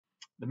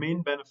The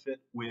main benefit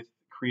with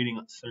creating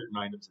certain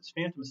items as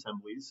phantom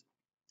assemblies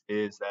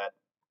is that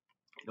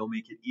it'll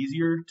make it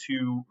easier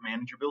to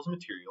manage your bills of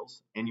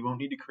materials, and you won't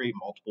need to create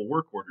multiple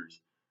work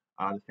orders.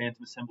 The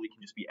phantom assembly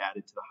can just be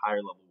added to the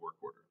higher level work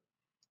order.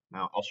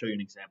 Now, I'll show you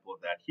an example of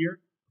that here.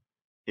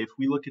 If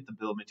we look at the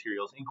bill of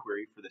materials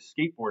inquiry for the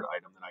skateboard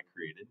item that I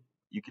created,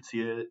 you can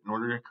see that in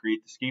order to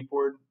create the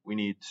skateboard, we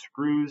need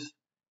screws,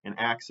 an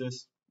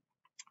axis,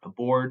 a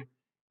board,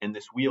 and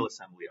this wheel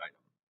assembly item.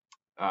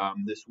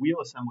 This wheel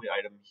assembly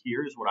item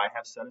here is what I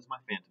have set as my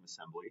phantom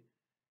assembly.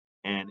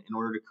 And in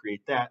order to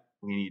create that,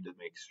 we need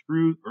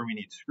screws,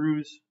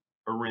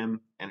 a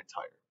rim, and a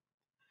tire.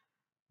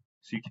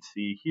 So you can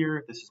see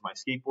here, this is my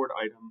skateboard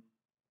item,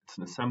 it's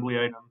an assembly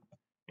item,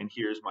 and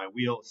here's my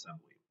wheel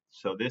assembly.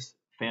 So this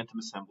phantom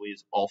assembly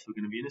is also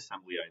going to be an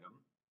assembly item,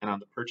 and on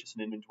the purchase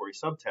and inventory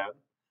subtab,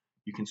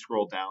 you can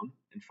scroll down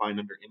and find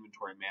under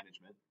inventory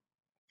management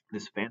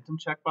this phantom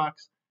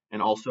checkbox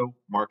and also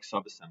mark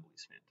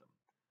sub-assemblies phantom.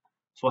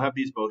 So I'll have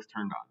these both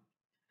turned on.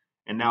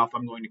 And now if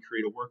I'm going to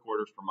create a work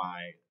order for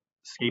my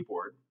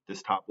skateboard,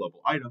 this top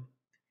level item,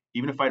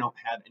 even if I don't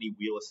have any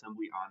wheel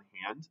assembly on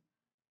hand,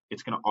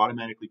 it's going to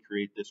automatically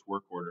create this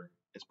work order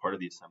as part of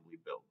the assembly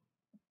build.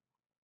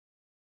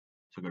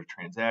 So go to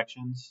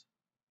transactions,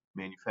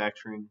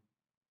 manufacturing,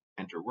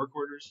 enter work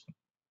orders.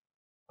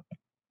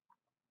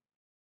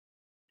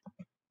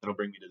 That'll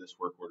bring me to this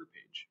work order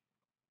page.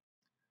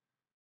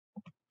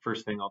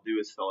 First thing I'll do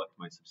is select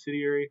my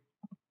subsidiary,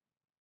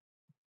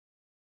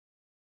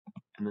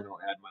 and then I'll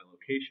add my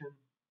location.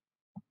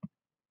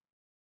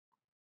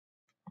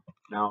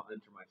 Now I'll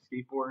enter my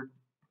skateboard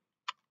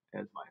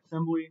as my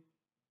assembly.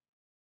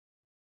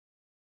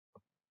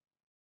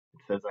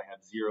 It says I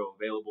have 0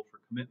 available for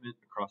commitment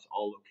across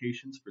all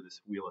locations for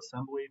this wheel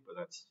assembly, but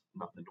that's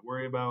nothing to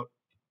worry about.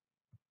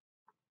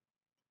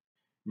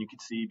 And you can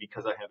see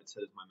because I have it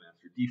set as my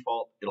master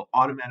default, it'll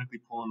automatically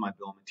pull in my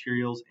bill of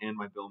materials and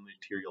my bill of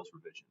materials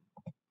revision.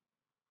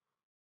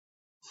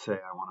 Say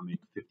I want to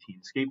make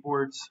 15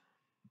 skateboards,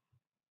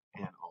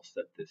 and I'll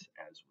set this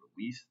as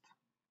released.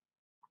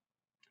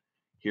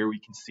 Here we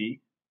can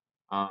see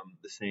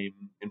the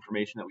same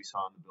information that we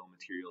saw in the bill of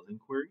materials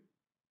inquiry.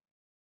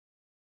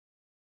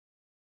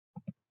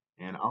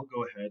 And I'll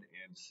go ahead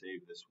and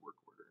save this work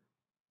order.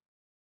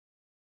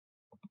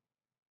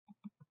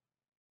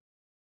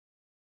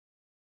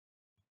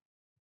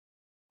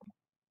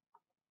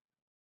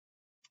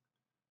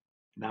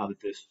 Now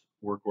that this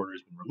work order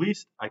has been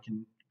released, I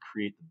can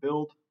create the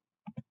build,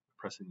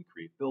 pressing the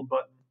create build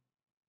button.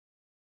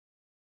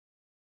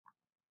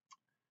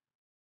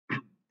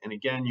 And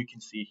again, you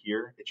can see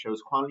here, it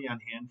shows quantity on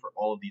hand for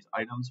all of these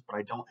items, but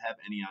I don't have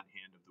any on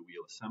hand of the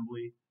wheel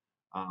assembly.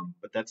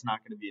 But that's not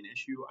going to be an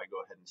issue. I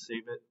go ahead and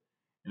save it,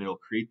 and it'll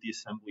create the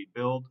assembly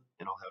build,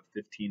 and I'll have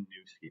 15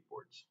 new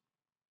skateboards.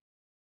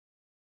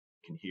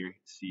 You can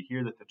see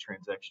here that the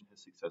transaction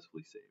has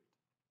successfully saved.